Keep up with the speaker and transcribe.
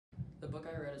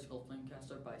book I read is called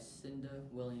Flamecaster by Cinda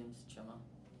Williams Chima.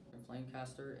 And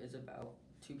Flamecaster is about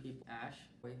two people, Ash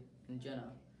and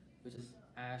Jenna, which is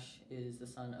Ash is the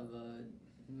son of a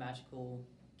magical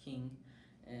king,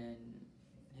 and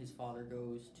his father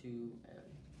goes to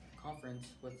a conference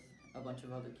with a bunch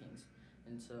of other kings.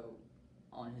 And so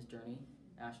on his journey,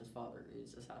 Ash's father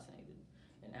is assassinated,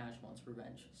 and Ash wants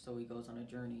revenge. So he goes on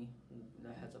a journey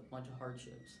that has a bunch of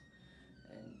hardships,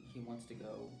 and he wants to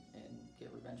go and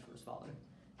get revenge for his father.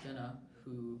 Jenna,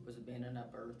 who was abandoned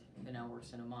at birth and now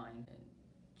works in a mine, and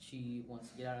she wants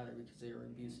to get out of there because they are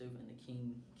abusive and the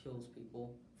king kills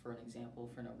people for an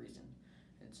example for no reason.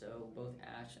 And so both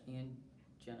Ash and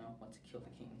Jenna want to kill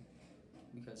the king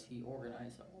because he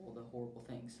organized all the horrible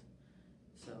things.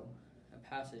 So a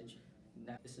passage,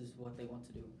 this is what they want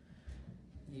to do.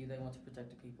 They want to protect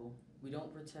the people. We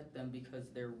don't protect them because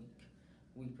they're weak.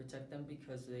 We protect them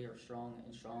because they are strong,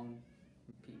 and strong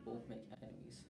people make enemies.